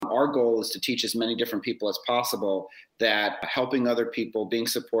Our goal is to teach as many different people as possible that helping other people, being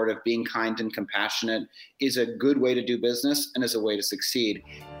supportive, being kind and compassionate is a good way to do business and is a way to succeed.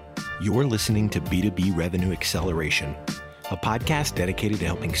 You're listening to B2B Revenue Acceleration, a podcast dedicated to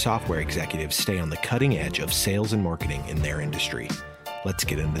helping software executives stay on the cutting edge of sales and marketing in their industry. Let's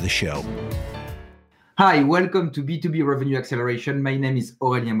get into the show. Hi, welcome to B2B Revenue Acceleration. My name is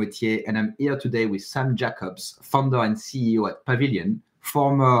Aurélien Mottier, and I'm here today with Sam Jacobs, founder and CEO at Pavilion,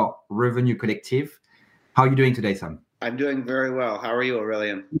 former Revenue Collective. How are you doing today, Sam? I'm doing very well. How are you,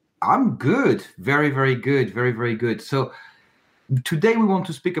 Aurélien? I'm good. Very, very good. Very, very good. So today we want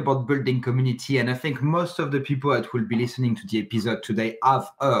to speak about building community, and I think most of the people that will be listening to the episode today have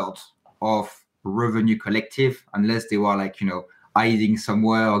heard of Revenue Collective, unless they were hiding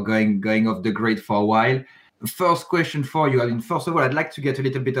somewhere or going off the grid for a while. First question for you. First of all, I'd like to get a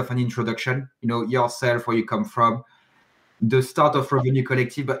little bit of an introduction, yourself, where you come from, the start of Revenue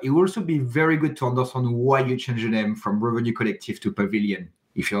Collective, but it will also be very good to understand why you changed the name from Revenue Collective to Pavilion,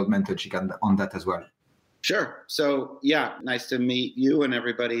 if you don't mind touching on that as well. Sure. So nice to meet you and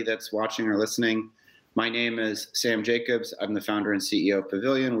everybody that's watching or listening. My name is Sam Jacobs. I'm the founder and CEO of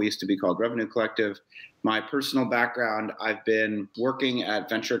Pavilion. We used to be called Revenue Collective. My personal background, I've been working at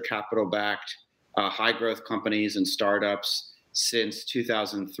venture capital-backed high growth companies and startups since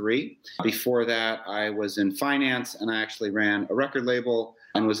 2003. Before that, I was in finance, and I actually ran a record label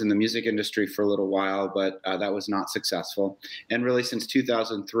and was in the music industry for a little while, but that was not successful. And really since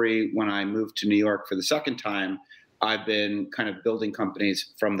 2003, when I moved to New York for the second time, I've been kind of building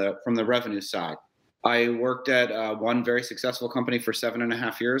companies from the revenue side. I worked at one very successful company for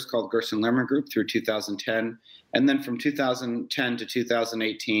 7.5 years called Gerson Lehrman Group through 2010. And then from 2010 to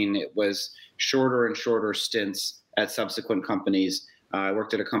 2018, it was shorter and shorter stints at subsequent companies. I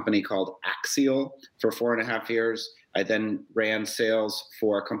worked at a company called Axial for 4.5 years. I then ran sales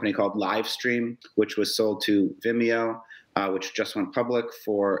for a company called Livestream, which was sold to Vimeo, which just went public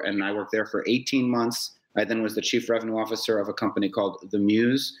and I worked there for 18 months. I then was the chief revenue officer of a company called The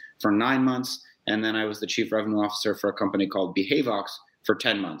Muse for 9 months. And then I was the chief revenue officer for a company called Behavox for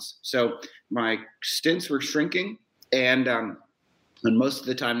 10 months. So my stints were shrinking, and most of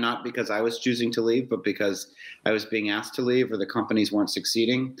the time, not because I was choosing to leave, but because I was being asked to leave or the companies weren't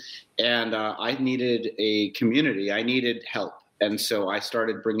succeeding. And I needed a community. I needed help. And so I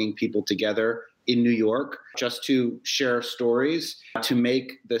started bringing people together in New York just to share stories, to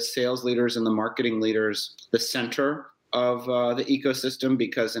make the sales leaders and the marketing leaders the center of the ecosystem,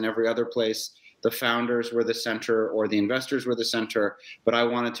 because in every other place, the founders were the center or the investors were the center. But I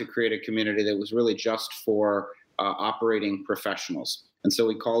wanted to create a community that was really just for operating professionals. And so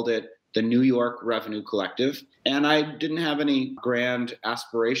we called it the New York Revenue Collective. And I didn't have any grand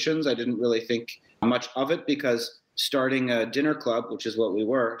aspirations. I didn't really think much of it, because starting a dinner club, which is what we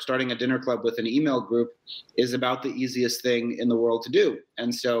were, starting a dinner club with an email group is about the easiest thing in the world to do.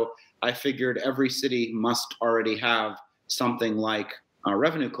 And so I figured every city must already have something like a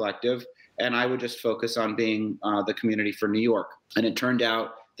Revenue Collective, and I would just focus on being the community for New York. And it turned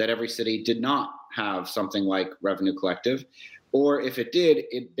out that every city did not have something like Revenue Collective, or if it did,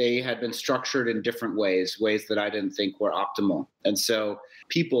 they had been structured in different ways that I didn't think were optimal. And so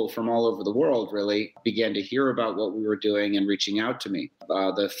people from all over the world really began to hear about what we were doing and reaching out to me.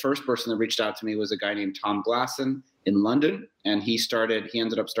 The first person that reached out to me was a guy named Tom Glasson in London, and he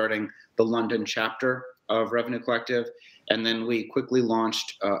ended up starting the London chapter of Revenue Collective. And then we quickly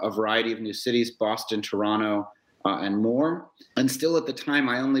launched a variety of new cities, Boston, Toronto, and more. And still at the time,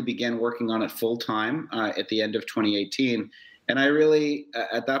 I only began working on it full time at the end of 2018. And I really,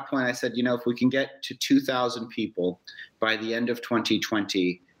 at that point, I said, if we can get to 2,000 people by the end of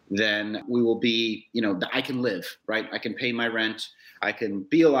 2020, then we will be, I can live, right? I can pay my rent. I can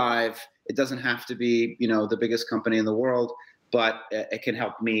be alive. It doesn't have to be, the biggest company in the world, but it can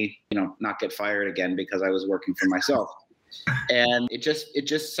help me, not get fired again because I was working for myself. And it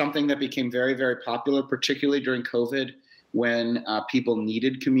just something that became very, very popular, particularly during COVID, when people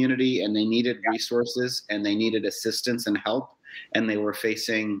needed community and they needed resources and they needed assistance and help, and they were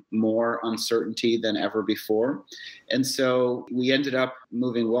facing more uncertainty than ever before. And so we ended up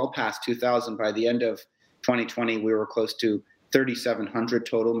moving well past 2,000. By the end of 2020, we were close to 3,700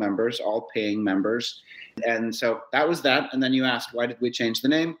 total members, all paying members. And so that was that. And then you asked, why did we change the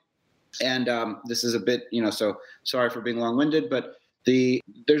name? And this is a bit, so sorry for being long-winded, but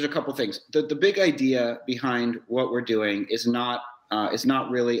there's a couple things. The big idea behind what we're doing is not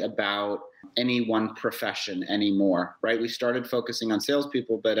really about any one profession anymore, right? We started focusing on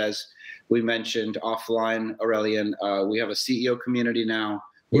salespeople, but as we mentioned offline, Aurélien, we have a CEO community now.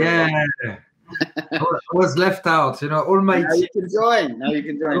 Yeah. I was left out. All my now you can join.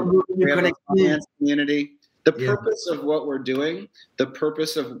 We have a finance community. The purpose of what we're doing, the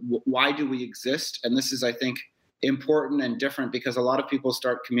purpose of why do we exist, and this is, I think, important and different because a lot of people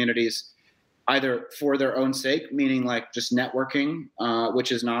start communities either for their own sake, meaning like just networking,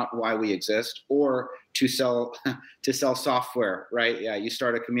 which is not why we exist, or to sell software, right? Yeah, you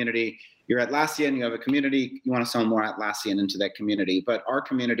start a community. You're Atlassian, you have a community, you want to sell more Atlassian into that community. But our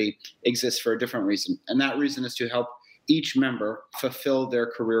community exists for a different reason. And that reason is to help each member fulfill their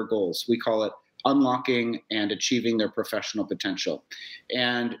career goals. We call it unlocking and achieving their professional potential.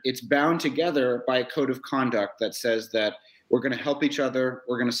 And it's bound together by a code of conduct that says that we're going to help each other,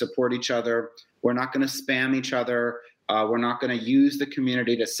 we're going to support each other, we're not going to spam each other, we're not going to use the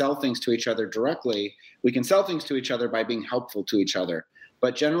community to sell things to each other directly. We can sell things to each other by being helpful to each other.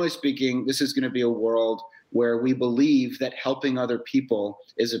 But generally speaking, this is going to be a world where we believe that helping other people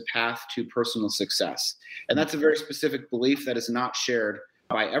is a path to personal success. And that's a very specific belief that is not shared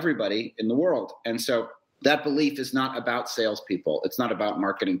by everybody in the world. And so that belief is not about salespeople. It's not about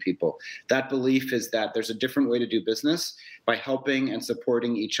marketing people. That belief is that there's a different way to do business. By helping and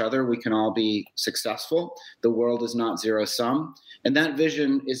supporting each other, we can all be successful. The world is not zero sum. And that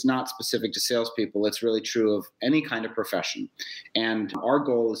vision is not specific to salespeople. It's really true of any kind of profession. And our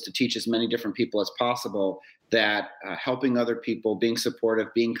goal is to teach as many different people as possible that helping other people, being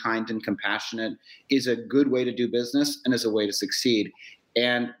supportive, being kind and compassionate is a good way to do business and is a way to succeed.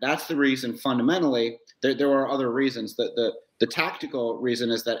 And that's the reason fundamentally. There are other reasons. The tactical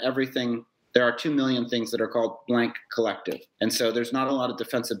reason is that there are 2 million things that are called blank collective. And so there's not a lot of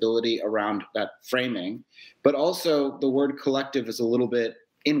defensibility around that framing. But also the word collective is a little bit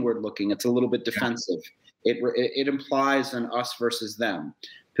inward looking. It's a little bit defensive. It implies an us versus them.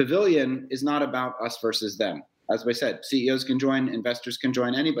 Pavilion is not about us versus them. As I said, CEOs can join, investors can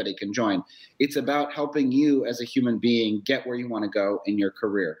join, anybody can join. It's about helping you as a human being get where you want to go in your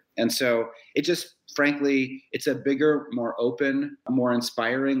career. And so it just, frankly, it's a bigger, more open, more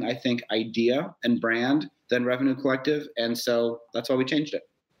inspiring, I think, idea and brand than Revenue Collective. And so that's why we changed it.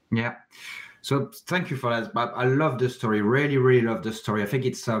 Yeah. So thank you for that. I love the story. Really, really love the story. I think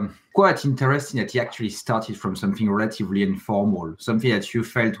it's quite interesting that you actually started from something relatively informal, something that you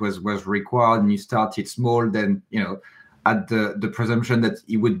felt was required, and you started small, then, had the presumption that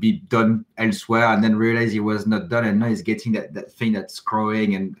it would be done elsewhere, and then realized it was not done, and now it's getting that thing that's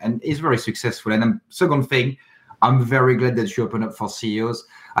growing and is very successful. And second thing, I'm very glad that you open up for CEOs.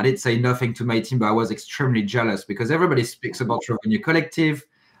 I did say nothing to my team, but I was extremely jealous because everybody speaks about Revenue Collective.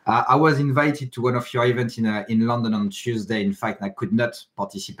 I was invited to one of your events in London on Tuesday. In fact, I could not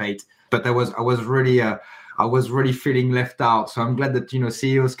participate, but I was really feeling left out. So I'm glad that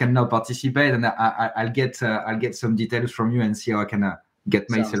CEOs can now participate, and I'll get some details from you and see how I can get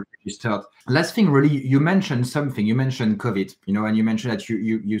myself registered. Last thing, really, you mentioned something. You mentioned COVID, and you mentioned that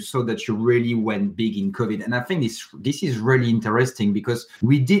you saw that you really went big in COVID, and I think this is really interesting because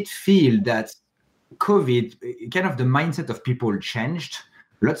we did feel that COVID, kind of the mindset of people changed.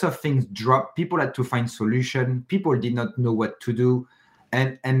 Lots of things dropped. People had to find solution. People did not know what to do.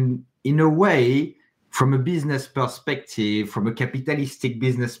 And in a way, from a business perspective, from a capitalistic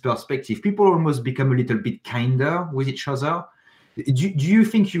business perspective, people almost become a little bit kinder with each other. Do you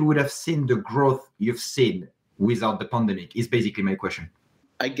think you would have seen the growth you've seen without the pandemic? Is basically my question.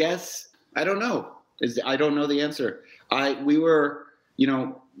 I guess, I don't know. I don't know the answer. We were,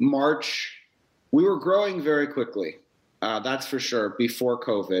 March, we were growing very quickly. That's for sure, before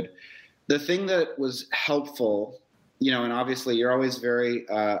COVID. The thing that was helpful, and obviously you're always very,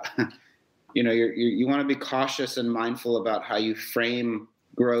 you want to be cautious and mindful about how you frame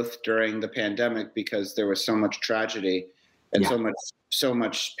growth during the pandemic because there was so much tragedy and so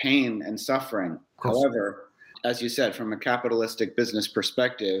much pain and suffering. However, as you said, from a capitalistic business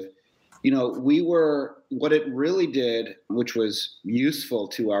perspective, what it really did, which was useful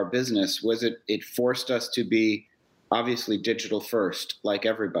to our business, was it forced us to be obviously digital first, like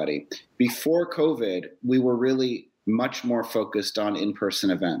everybody. Before COVID, we were really much more focused on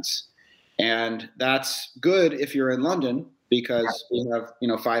in-person events. And that's good if you're in London because we have,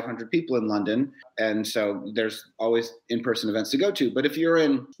 500 people in London. And so there's always in-person events to go to. But if you're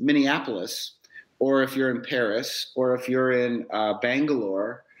in Minneapolis, or if you're in Paris, or if you're in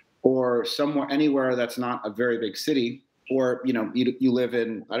Bangalore, or anywhere that's not a very big city, or, you live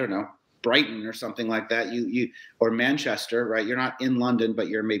in, I don't know, Brighton or something like that, or Manchester, right? You're not in London, but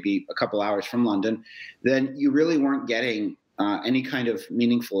you're maybe a couple hours from London, then you really weren't getting any kind of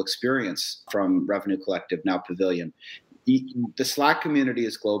meaningful experience from Revenue Collective, now Pavilion. The Slack community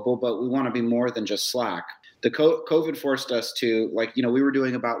is global, but we want to be more than just Slack. COVID forced us to, like, we were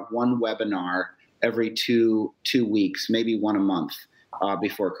doing about one webinar every two weeks, maybe one a month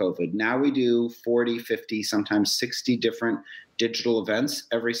before COVID. Now we do 40, 50, sometimes 60 different digital events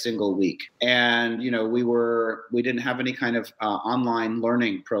every single week. And, we didn't have any kind of online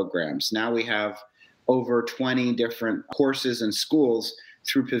learning programs. Now we have over 20 different courses and schools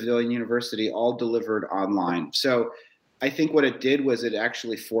through Pavilion University, all delivered online. So I think what it did was it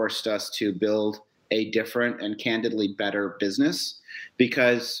actually forced us to build a different and candidly better business,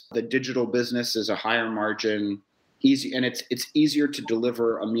 because the digital business is a higher margin, easy, and it's easier to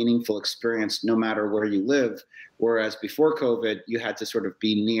deliver a meaningful experience no matter where you live. Whereas before COVID, you had to sort of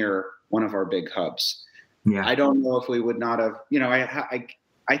be near one of our big hubs. Yeah. I don't know if we would not have,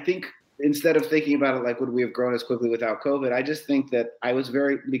 I think instead of thinking about it like, would we have grown as quickly without COVID? I just think that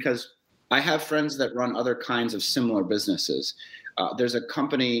because I have friends that run other kinds of similar businesses. There's a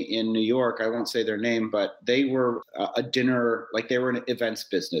company in New York, I won't say their name, but they were a dinner, like they were an events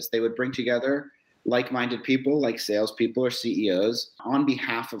business. They would bring together like-minded people, like salespeople or CEOs, on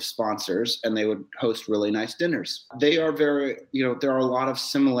behalf of sponsors, and they would host really nice dinners. They are there are a lot of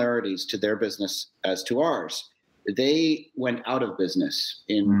similarities to their business as to ours. They went out of business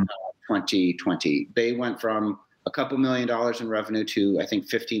in 2020. They went from a couple $1 million in revenue to, I think,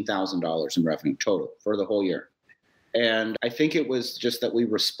 $15,000 in revenue total for the whole year. And I think it was just that we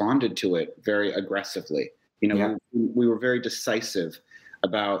responded to it very aggressively. We were very decisive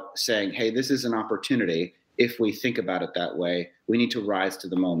about saying, hey, this is an opportunity. If we think about it that way, we need to rise to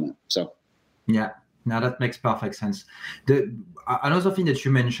the moment. So, yeah, now that makes perfect sense. Another thing that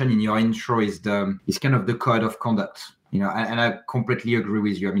you mentioned in your intro is kind of the code of conduct. And I completely agree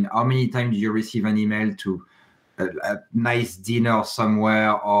with you. I mean, how many times do you receive an email to a nice dinner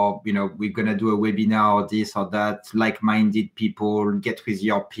somewhere, or we're gonna do a webinar or this or that, like-minded people, get with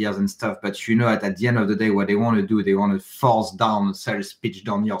your peers and stuff, but at the end of the day, what they want to do, they want to force down a sales pitch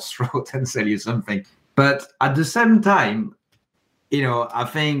down your throat and sell you something. But at the same time, I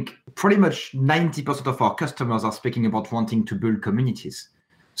think pretty much 90% of our customers are speaking about wanting to build communities.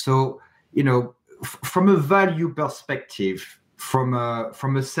 So from a value perspective, from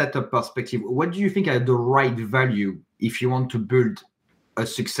a setup perspective, what do you think are the right value if you want to build a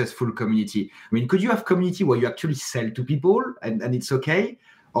successful community? I mean, could you have community where you actually sell to people and it's okay?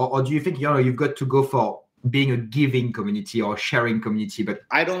 Or do you think, you've got to go for being a giving community or sharing community? But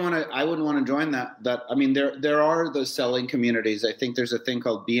I wouldn't want to join that. I mean, there are those selling communities. I think there's a thing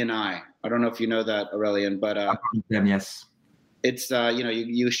called BNI. I don't know if you know that, Aurélien, but yes. It's,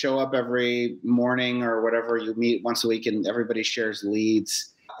 you show up every morning or whatever, you meet once a week and everybody shares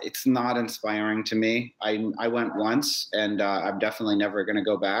leads. It's not inspiring to me. I went once and I'm definitely never going to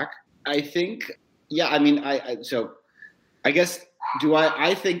go back. I think, I guess,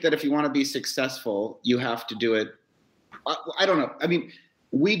 I think that if you want to be successful, you have to do it. I don't know. I mean,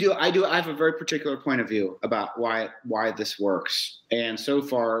 I have a very particular point of view about why this works. And so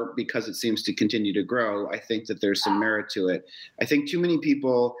far, because it seems to continue to grow, I think that there's some merit to it. I think too many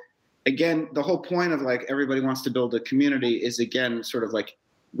people, again, the whole point of like everybody wants to build a community is, again, sort of like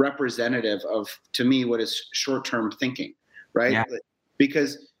representative of, to me, what is short-term thinking, right? Yeah.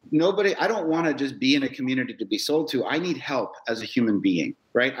 Because I don't want to just be in a community to be sold to. I need help as a human being,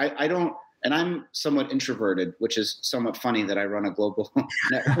 right? I don't. And I'm somewhat introverted, which is somewhat funny that I run a global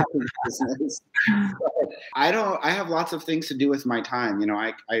networking business. I have lots of things to do with my time.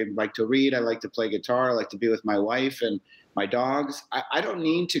 I like to read. I like to play guitar. I like to be with my wife and my dogs. I don't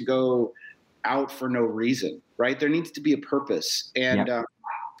need to go out for no reason, right? There needs to be a purpose. And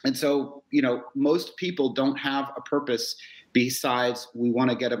so, most people don't have a purpose besides we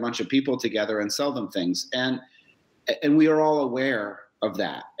want to get a bunch of people together and sell them things. And we are all aware of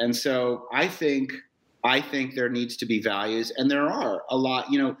that. And so I think there needs to be values, and there are a lot.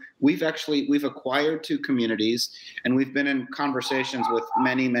 We've acquired 2 communities, and we've been in conversations with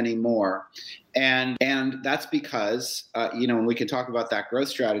many, many more. And that's because, and we can talk about that growth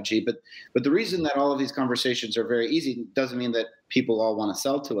strategy, but the reason that all of these conversations are very easy doesn't mean that people all want to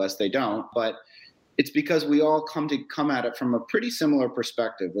sell to us. They don't, but it's because we all come at it from a pretty similar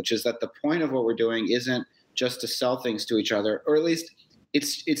perspective, which is that the point of what we're doing isn't just to sell things to each other, or at least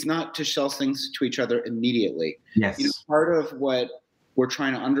it's not to sell things to each other immediately. Yes. Part of what we're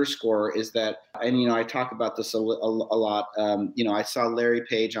trying to underscore is that, and I talk about this a lot. I saw Larry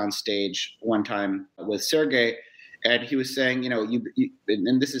Page on stage one time with Sergey, and he was saying,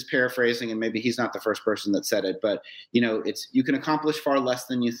 and this is paraphrasing, and maybe he's not the first person that said it, but you can accomplish far less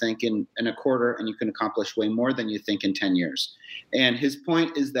than you think in a quarter, and you can accomplish way more than you think in 10 years. And his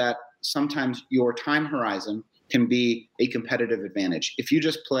point is that sometimes your time horizon can be a competitive advantage. If you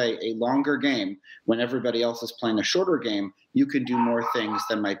just play a longer game when everybody else is playing a shorter game, you can do more things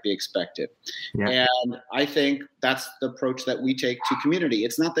than might be expected. Yeah. And I think that's the approach that we take to community.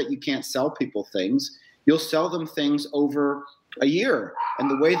 It's not that you can't sell people things. You'll sell them things over a year. And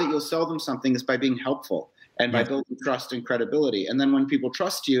the way that you'll sell them something is by being helpful and by building trust and credibility. And then when people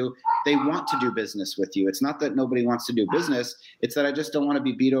trust you, they want to do business with you. It's not that nobody wants to do business. It's that I just don't want to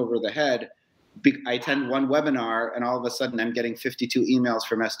be beat over the head. I attend one webinar and all of a sudden I'm getting 52 emails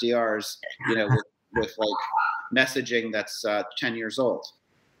from SDRs, with like messaging that's 10 years old.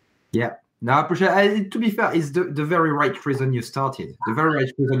 Yeah. No, I appreciate it. To be fair, it's the very right reason you started. The very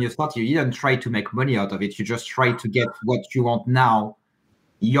right reason you started. You didn't try to make money out of it. You just try to get what you want now,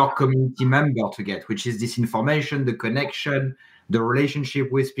 your community member to get, which is this information, the connection, the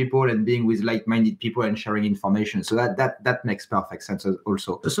relationship with people, and being with like-minded people and sharing information. So that makes perfect sense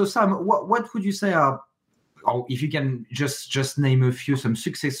also. So Sam, what would you say are, or if you can just name a few, some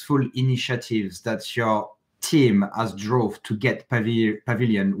successful initiatives that your team has drove to get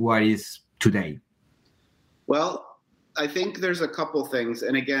Pavilion what is today? Well, I think there's a couple things.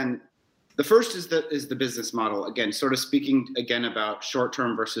 And again, the first is the business model. Again, sort of speaking again about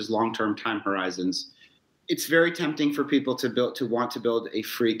short-term versus long-term time horizons. It's very tempting for people to want to build a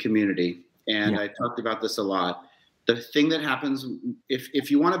free community. And I talked about this a lot. The thing that happens,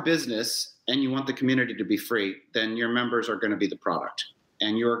 if you want a business and you want the community to be free, then your members are going to be the product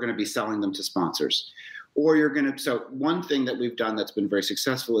and you're going to be selling them to sponsors. Or so one thing that we've done that's been very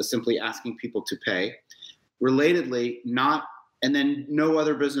successful is simply asking people to pay. Relatedly, and then no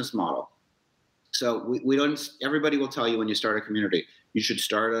other business model. So we don't, everybody will tell you when you start a community, you should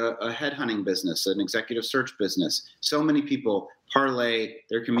start a headhunting business, an executive search business. So many people parlay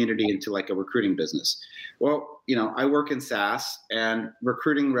their community into like a recruiting business. Well, I work in SaaS, and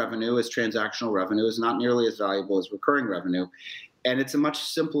recruiting revenue is transactional revenue, is not nearly as valuable as recurring revenue. And it's a much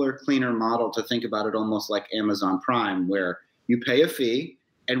simpler, cleaner model to think about it almost like Amazon Prime, where you pay a fee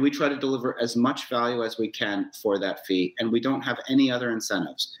and we try to deliver as much value as we can for that fee. And we don't have any other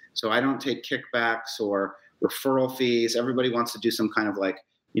incentives. So I don't take kickbacks or referral fees. Everybody wants to do some kind of like,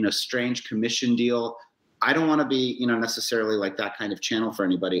 strange commission deal. I don't want to be, necessarily like that kind of channel for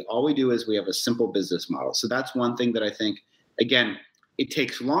anybody. All we do is we have a simple business model. So that's one thing that I think, again, it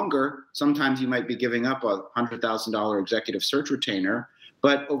takes longer. Sometimes you might be giving up a $100,000 executive search retainer,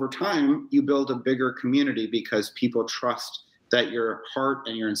 but over time you build a bigger community because people trust that your heart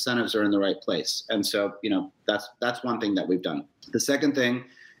and your incentives are in the right place. And so, that's one thing that we've done. The second thing,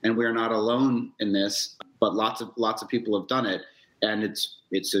 and we're not alone in this, but lots of people have done it, and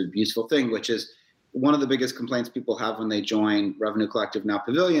it's a useful thing, which is one of the biggest complaints people have when they join Revenue Collective, now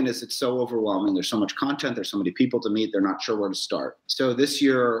Pavilion, is it's so overwhelming. There's so much content. There's so many people to meet. They're not sure where to start. So this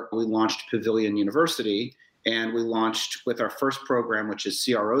year we launched Pavilion University, and we launched with our first program, which is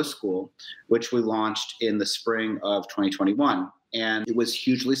CRO School, which we launched in the spring of 2021. And it was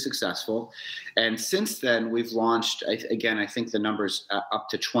hugely successful. And since then, we've launched, again, I think the number's up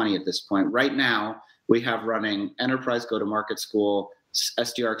to 20 at this point. Right now, we have running Enterprise Go-to-Market School,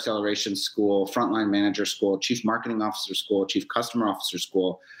 SDR Acceleration School, Frontline Manager School, Chief Marketing Officer School, Chief Customer Officer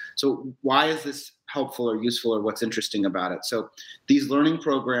School. So why is this helpful or useful, or what's interesting about it? So these learning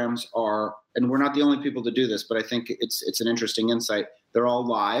programs are, and we're not the only people to do this, but I think it's an interesting insight. They're all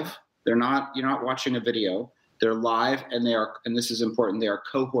live. You're not watching a video. They're live, and and this is important, they are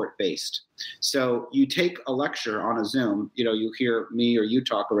cohort based. So you take a lecture on a Zoom, you hear me or you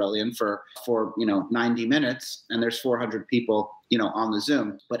talk, Aurelian, for 90 minutes, and there's 400 people, on the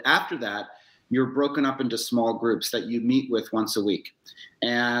Zoom. But after that, you're broken up into small groups that you meet with once a week.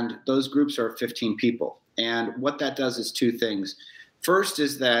 And those groups are 15 people. And what that does is two things. First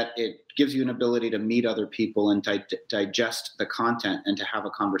is that it gives you an ability to meet other people and digest the content and to have a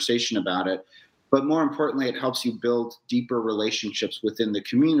conversation about it. But more importantly, it helps you build deeper relationships within the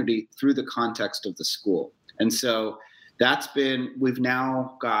community through the context of the school. And so we've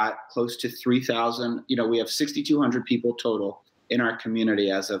now got close to 3,000, we have 6,200 people total in our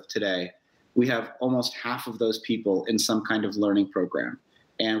community as of today. We have almost half of those people in some kind of learning program.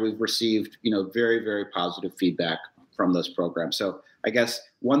 And we've received, very, very positive feedback from those programs. So I guess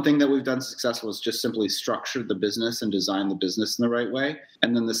one thing that we've done successful is just simply structure the business and design the business in the right way.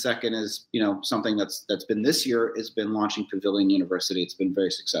 And then the second is, something that's been this year has been launching Pavilion University. It's been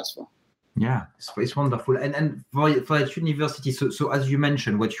very successful. Yeah, it's wonderful. And for that university, so as you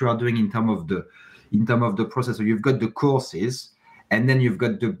mentioned, what you are doing in terms of the process, so you've got the courses, and then you've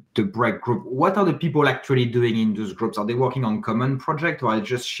got the break group. What are the people actually doing in those groups? Are they working on common project, or are they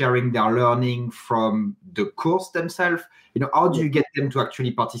just sharing their learning from the course themselves? How do you get them to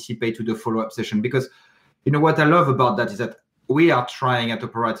actually participate to the follow-up session? Because what I love about that is that we are trying at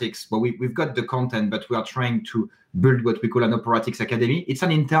Operatics, but we've got the content, but we are trying to build what we call an Operatics Academy. It's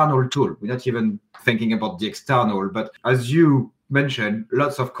an internal tool. We're not even thinking about the external, but as you mentioned,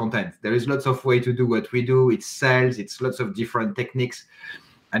 lots of content. There is lots of way to do what we do. It's sales, it's lots of different techniques.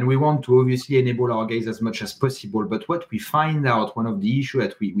 And we want to obviously enable our guys as much as possible. But what we find out, one of the issues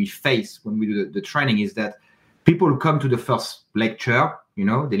that we face when we do the training is that people come to the first lecture, they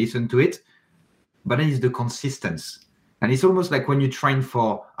listen to it, but then it's the consistency. And it's almost like when you train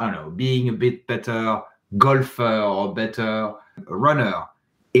for, being a bit better golfer or better runner,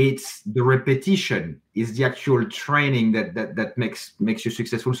 it's the repetition, is the actual training that makes you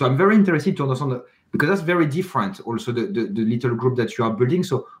successful. So I'm very interested to understand that, because that's very different also the little group that you are building.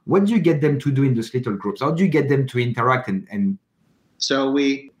 So what do you get them to do in those little groups? How do you get them to interact? And So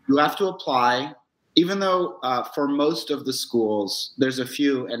you have to apply, even though for most of the schools, there's a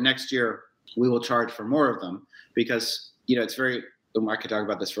few, and next year we will charge for more of them because it's very, I could talk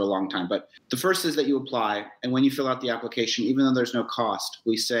about this for a long time, but the first is that you apply. And when you fill out the application, even though there's no cost,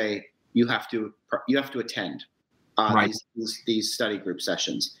 we say you have to attend Right. these study group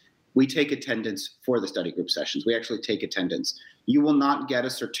sessions. We take attendance for the study group sessions. We actually take attendance. You will not get a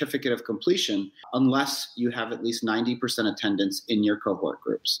certificate of completion unless you have at least 90% attendance in your cohort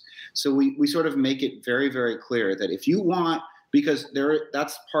groups. So we sort of make it very, very clear that if you want, because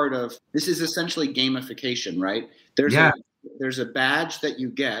that's part of, this is essentially gamification, right? There's a badge that you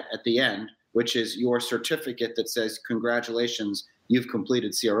get at the end, which is your certificate that says, congratulations, you've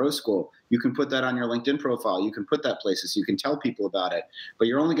completed CRO school. You can put that on your LinkedIn profile. You can put that places. You can tell people about it. But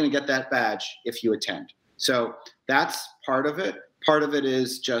you're only going to get that badge if you attend. So that's part of it. Part of it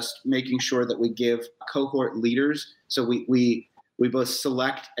is just making sure that we give cohort leaders. So we both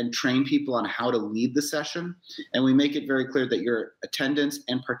select and train people on how to lead the session. And we make it very clear that your attendance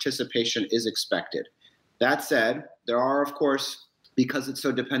and participation is expected. That said, there are, of course, because it's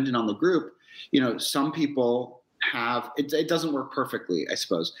so dependent on the group, some people have, it doesn't work perfectly, I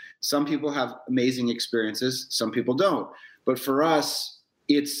suppose. Some people have amazing experiences, some people don't. But for us,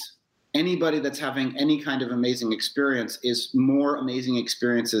 it's anybody that's having any kind of amazing experience is more amazing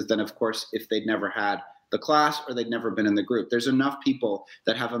experiences than, of course, if they'd never had the class or they'd never been in the group. There's enough people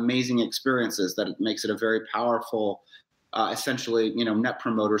that have amazing experiences that it makes it a very powerful essentially, net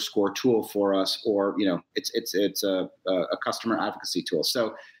promoter score tool for us, or, it's a customer advocacy tool.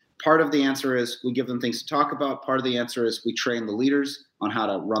 So part of the answer is we give them things to talk about. Part of the answer is we train the leaders on how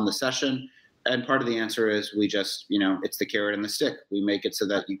to run the session. And part of the answer is we just, it's the carrot and the stick. We make it so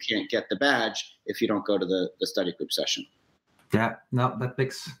that you can't get the badge if you don't go to the study group session. Yeah, no, that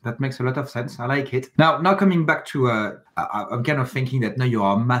makes a lot of sense. I like it. Now coming back to, I'm kind of thinking that now you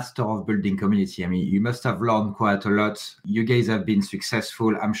are a master of building community. I mean, you must have learned quite a lot. You guys have been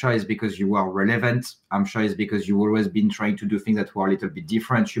successful. I'm sure it's because you are relevant. I'm sure it's because you've always been trying to do things that were a little bit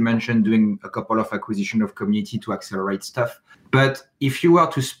different. You mentioned doing a couple of acquisition of community to accelerate stuff. But if you were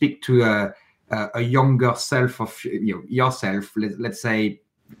to speak to a younger self of yourself, let's say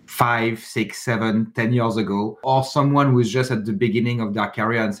 5, 6, 7, 10 years ago, or someone who's just at the beginning of their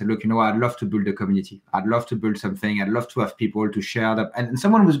career and say, look, I'd love to build a community. I'd love to build something. I'd love to have people to share that. And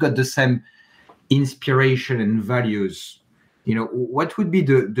someone who's got the same inspiration and values, what would be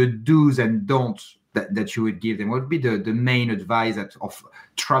the do's and don'ts that you would give them? What would be the main advice of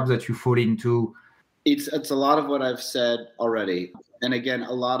traps that you fall into? It's a lot of what I've said already. And again,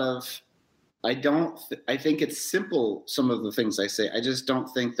 I think it's simple, some of the things I say. I just don't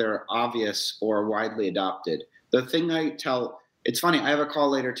think they're obvious or widely adopted. The thing it's funny, I have a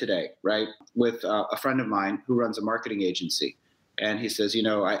call later today, right, with a friend of mine who runs a marketing agency. And he says,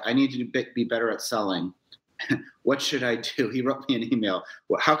 I need to be better at selling. What should I do? He wrote me an email.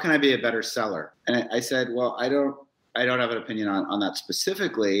 Well, how can I be a better seller? And I said, well, I don't have an opinion on that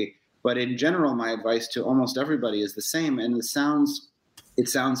specifically, but in general, my advice to almost everybody is the same. And it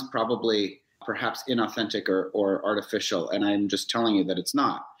sounds probably perhaps inauthentic or artificial. And I'm just telling you that it's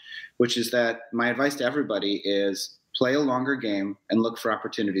not, which is that my advice to everybody is play a longer game and look for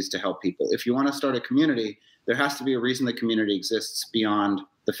opportunities to help people. If you want to start a community, there has to be a reason the community exists beyond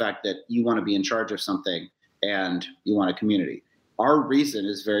the fact that you want to be in charge of something and you want a community. Our reason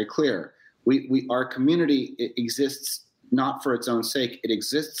is very clear. Our community exists not for its own sake. It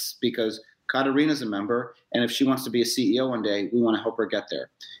exists because Katarina's a member, and if she wants to be a CEO one day, we want to help her get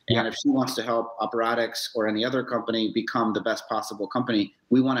there. And if she wants to help Operatics or any other company become the best possible company,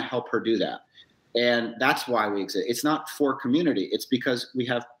 we want to help her do that. And that's why we exist. It's not for community. It's because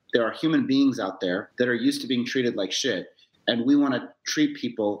there are human beings out there that are used to being treated like shit, and we want to treat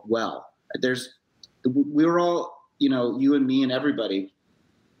people well. We're all, you and me and everybody,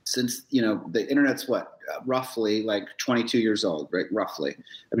 since, the internet's roughly like 22 years old, right? Roughly.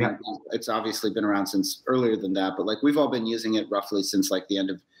 I mean, It's obviously been around since earlier than that, but we've all been using it roughly since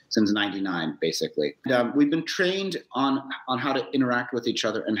since 99, basically. We've been trained on how to interact with each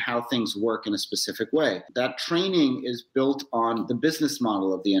other and how things work in a specific way. That training is built on the business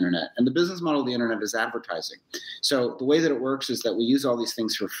model of the internet, and the business model of the internet is advertising. So the way that it works is that we use all these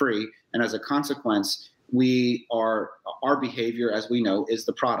things for free, and as a consequence, our behavior, as we know, is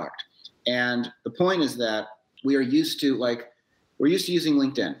the product. And the point is that we're used to using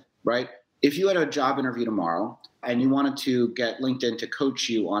LinkedIn, right? If you had a job interview tomorrow and you wanted to get LinkedIn to coach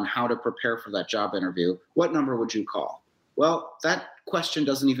you on how to prepare for that job interview, what number would you call? Well, that question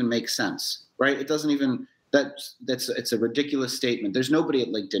doesn't even make sense, right? It doesn't even, it's a ridiculous statement. There's nobody at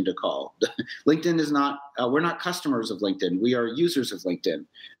LinkedIn to call. LinkedIn is not, we're not customers of LinkedIn. We are users of LinkedIn.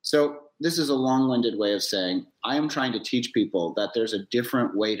 So this is a long-winded way of saying, I am trying to teach people that there's a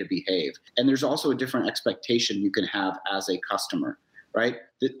different way to behave. And there's also a different expectation you can have as a customer, right?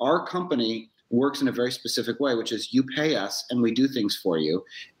 That our company works in a very specific way, which is you pay us and we do things for you.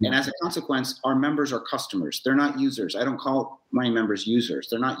 And as a consequence, our members are customers. They're not users. I don't call my members users.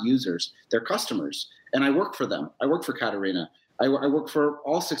 They're not users. They're customers. And I work for them. I work for Katerina. I work for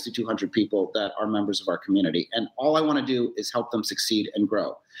all 6,200 people that are members of our community. And all I want to do is help them succeed and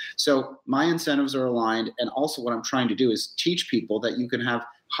grow. So my incentives are aligned. And also what I'm trying to do is teach people that you can have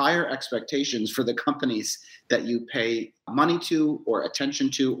higher expectations for the companies that you pay money to or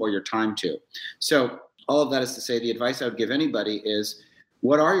attention to or your time to. So all of that is to say, the advice I would give anybody is,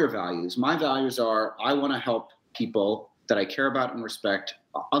 what are your values? My values are, I want to help people that I care about and respect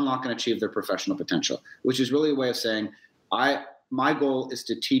unlock and achieve their professional potential, which is really a way of saying, my goal is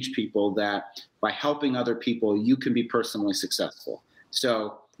to teach people that by helping other people, you can be personally successful.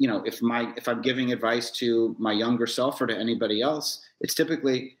 So, if I'm giving advice to my younger self or to anybody else, it's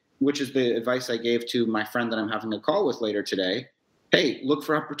typically, which is the advice I gave to my friend that I'm having a call with later today. Hey, look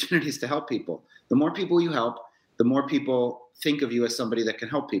for opportunities to help people. The more people you help, the more people think of you as somebody that can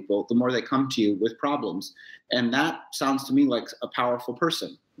help people, the more they come to you with problems. And that sounds to me like a powerful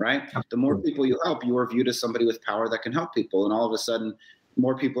person, right? The more people you help, you are viewed as somebody with power that can help people. And all of a sudden,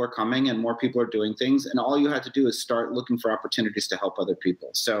 more people are coming and more people are doing things. And all you have to do is start looking for opportunities to help other people.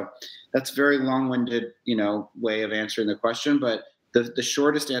 So that's very long-winded, way of answering the question. But the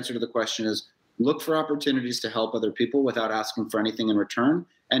shortest answer to the question is, look for opportunities to help other people without asking for anything in return,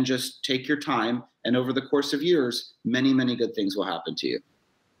 and just take your time. And over the course of years, many, many good things will happen to you.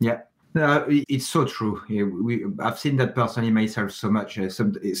 Yeah. It's so true. I've seen that personally myself so much.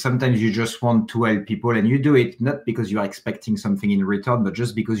 Sometimes you just want to help people, and you do it not because you are expecting something in return, but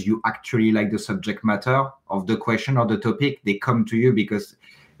just because you actually like the subject matter of the question or the topic. They come to you because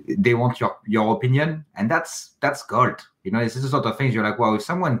they want your opinion, and that's gold. This is the sort of things you're like, wow, if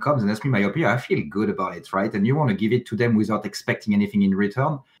someone comes and asks me my opinion, I feel good about it, right? And you want to give it to them without expecting anything in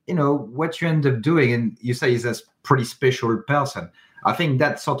return. What you end up doing, and you say is a pretty special person. I think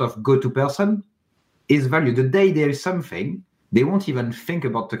that sort of go-to person is valued. The day there is something, they won't even think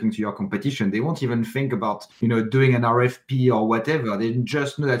about talking to your competition. They won't even think about, doing an RFP or whatever. They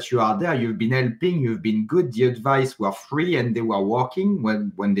just know that you are there. You've been helping. You've been good. The advice were free and they were working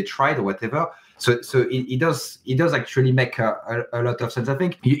when they tried or whatever. So it does actually make a lot of sense. I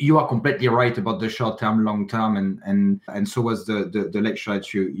think you are completely right about the short term, long term, and so was the lecture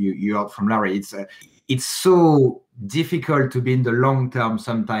that you heard from Larry. It's so difficult to be in the long term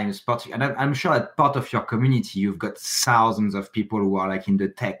sometimes, and I'm sure that part of your community, you've got thousands of people who are like in the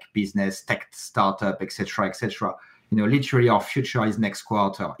tech business, tech startup, etc., etc. Literally our future is next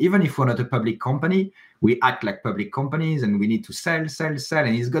quarter. Even if we're not a public company, we act like public companies and we need to sell. And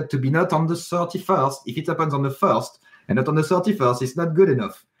it's got to be not on the 31st. If it happens on the 1st and not on the 31st, it's not good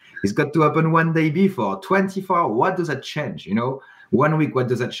enough. It's got to happen one day before, 24. What does that change? 1 week, what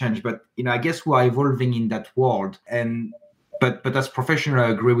does that change? But, I guess we are evolving in that world. But as professional, I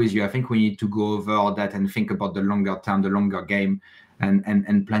agree with you. I think we need to go over that and think about the longer term, the longer game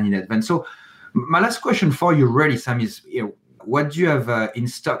and plan in advance. So my last question for you really, Sam, is, what do you have in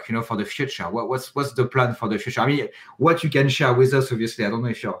stock, for the future? What's the plan for the future? I mean, what you can share with us, obviously, I don't know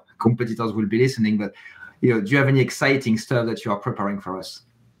if your competitors will be listening, but, do you have any exciting stuff that you are preparing for us?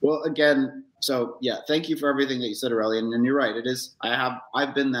 Well, again, so yeah, thank you for everything that you said, Aurélien. And you're right. It is.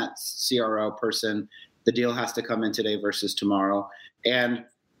 I've been that CRO person. The deal has to come in today versus tomorrow. And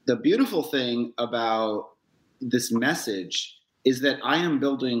the beautiful thing about this message is that I am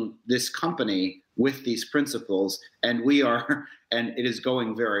building this company with these principles, and it is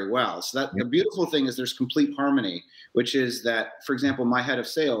going very well. So that the beautiful thing is there's complete harmony, which is that, for example, my head of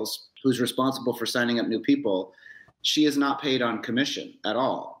sales, who's responsible for signing up new people, she is not paid on commission at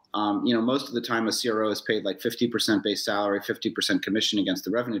all. most of the time a CRO is paid like 50% base salary, 50% commission against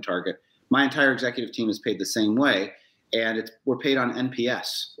the revenue target. My entire executive team is paid the same way. And we're paid on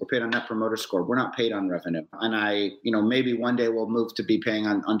NPS. We're paid on Net Promoter Score. We're not paid on revenue. And maybe one day we'll move to be paying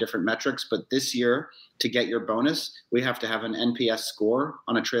on different metrics. But this year, to get your bonus, we have to have an NPS score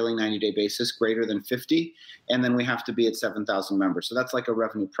on a trailing 90-day basis greater than 50. And then we have to be at 7,000 members. So that's like a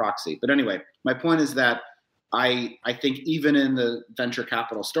revenue proxy. But anyway, my point is that I think even in the venture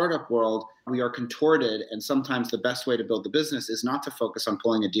capital startup world, we are contorted. And sometimes the best way to build the business is not to focus on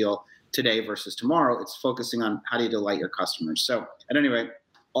pulling a deal today versus tomorrow. It's focusing on how do you delight your customers. So at any rate,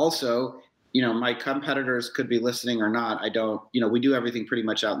 also, my competitors could be listening or not. I don't, we do everything pretty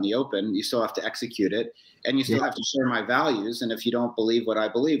much out in the open. You still have to execute it and you still have to share my values. And if you don't believe what I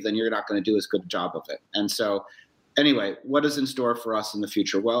believe, then you're not going to do as good a job of it. And so anyway, what is in store for us in the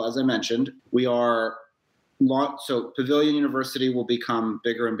future? Well, as I mentioned, so Pavilion University will become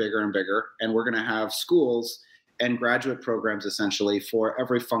bigger and bigger and bigger. And we're going to have schools and graduate programs essentially for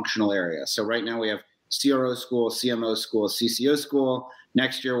every functional area. So right now we have CRO school, CMO school, CCO school.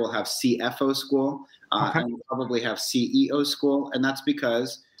 Next year we'll have CFO school, and we'll probably have CEO school. And that's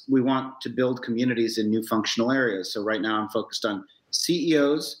because we want to build communities in new functional areas. So right now I'm focused on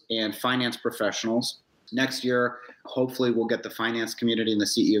CEOs and finance professionals. Next year, hopefully we'll get the finance community and the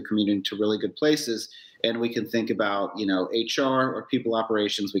CEO community to really good places. And we can think about, HR or people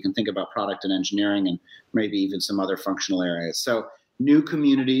operations. We can think about product and engineering and maybe even some other functional areas. So new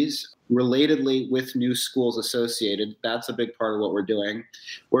communities, relatedly with new schools associated, that's a big part of what we're doing.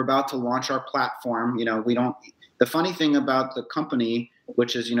 We're about to launch our platform. The funny thing about the company,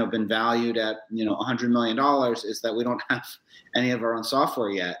 which has, been valued at, $100 million, is that we don't have any of our own software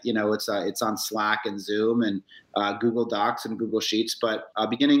yet. It's on Slack and Zoom and Google Docs and Google Sheets. But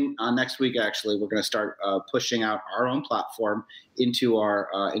beginning next week, actually, we're going to start pushing out our own platform into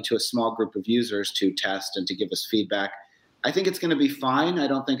a small group of users to test and to give us feedback. I think it's going to be fine. I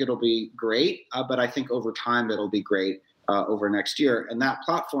don't think it'll be great, but I think over time it'll be great over next year. And that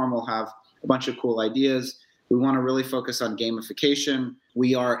platform will have a bunch of cool ideas. We want to really focus on gamification.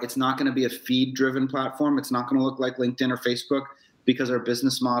 It's not going to be a feed-driven platform. It's not going to look like LinkedIn or Facebook because our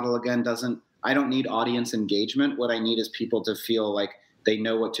business model, again, I don't need audience engagement. What I need is people to feel like they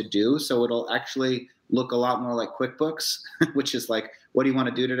know what to do. So it'll actually look a lot more like QuickBooks, which is like, what do you want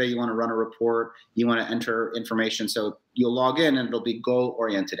to do today? You want to run a report. You want to enter information. So you'll log in and it'll be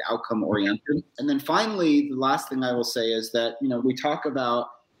goal-oriented, outcome-oriented. And then finally, the last thing I will say is that, we talk about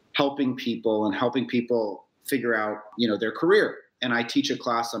helping people figure out, their career. And I teach a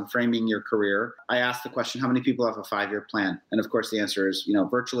class on framing your career. I ask the question, how many people have a 5-year plan? And of course, the answer is,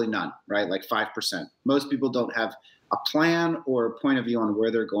 virtually none, right? Like 5%. Most people don't have a plan or a point of view on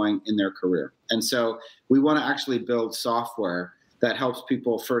where they're going in their career. And so we want to actually build software that helps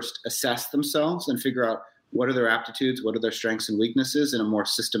people first assess themselves and figure out what are their aptitudes, what are their strengths and weaknesses in a more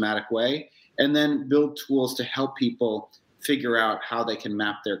systematic way, and then build tools to help people figure out how they can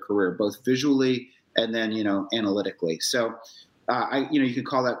map their career, both visually and then, analytically. So, you could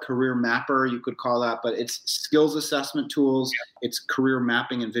call that career mapper, you could call that, but it's skills assessment tools, it's career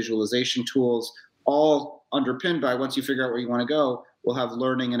mapping and visualization tools, all underpinned by once you figure out where you want to go, we'll have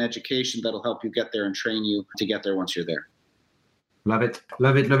learning and education that'll help you get there and train you to get there once you're there. Love it.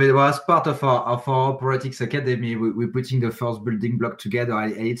 Well, as part of our Operatics Academy, we're putting the first building block together.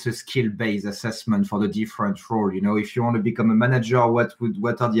 It's a skill-based assessment for the different role. If you want to become a manager, what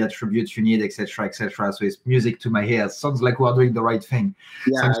are the attributes you need, etc., etc. So it's music to my ears. Sounds like we're doing the right thing.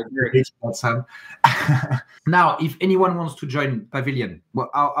 Yeah, I agree. Now, if anyone wants to join Pavilion,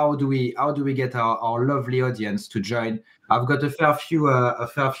 how do we get our lovely audience to join? I've got a fair few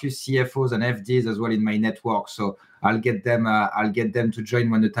CFOs and FDs as well in my network, so I'll get them to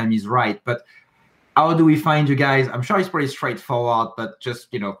join when the time is right. But how do we find you guys? I'm sure it's pretty straightforward, but just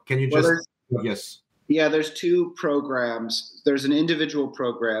can you just yes? Yeah, there's 2 programs. There's an individual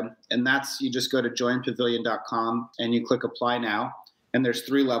program, and that's you just go to joinpavilion.com and you click apply now. And there's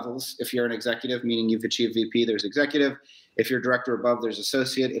 3 levels. If you're an executive, meaning you've achieved VP, there's executive. If you're director above, there's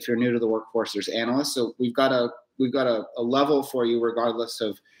associate. If you're new to the workforce, there's analyst. So we've got a level for you regardless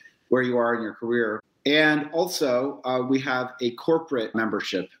of where you are in your career. And also we have a corporate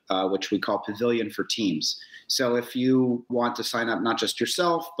membership, which we call Pavilion for Teams. So if you want to sign up, not just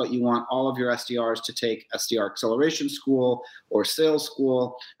yourself, but you want all of your SDRs to take SDR Acceleration School or Sales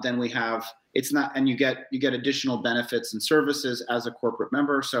School, then we have, and you get additional benefits and services as a corporate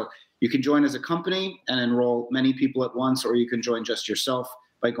member. So you can join as a company and enroll many people at once, or you can join just yourself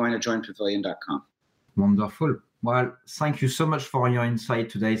by going to joinpavilion.com. Wonderful. Well, thank you so much for your insight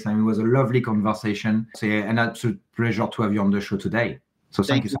today, Sam. It was a lovely conversation. It's an absolute pleasure to have you on the show today. So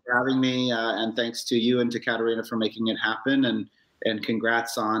thank you for having me, and thanks to you and to Katerina for making it happen, and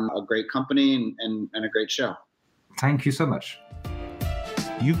congrats on a great company and a great show. Thank you so much.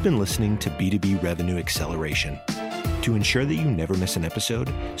 You've been listening to B2B Revenue Acceleration. To ensure that you never miss an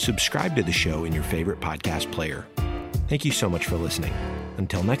episode, subscribe to the show in your favorite podcast player. Thank you so much for listening.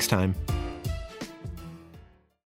 Until next time.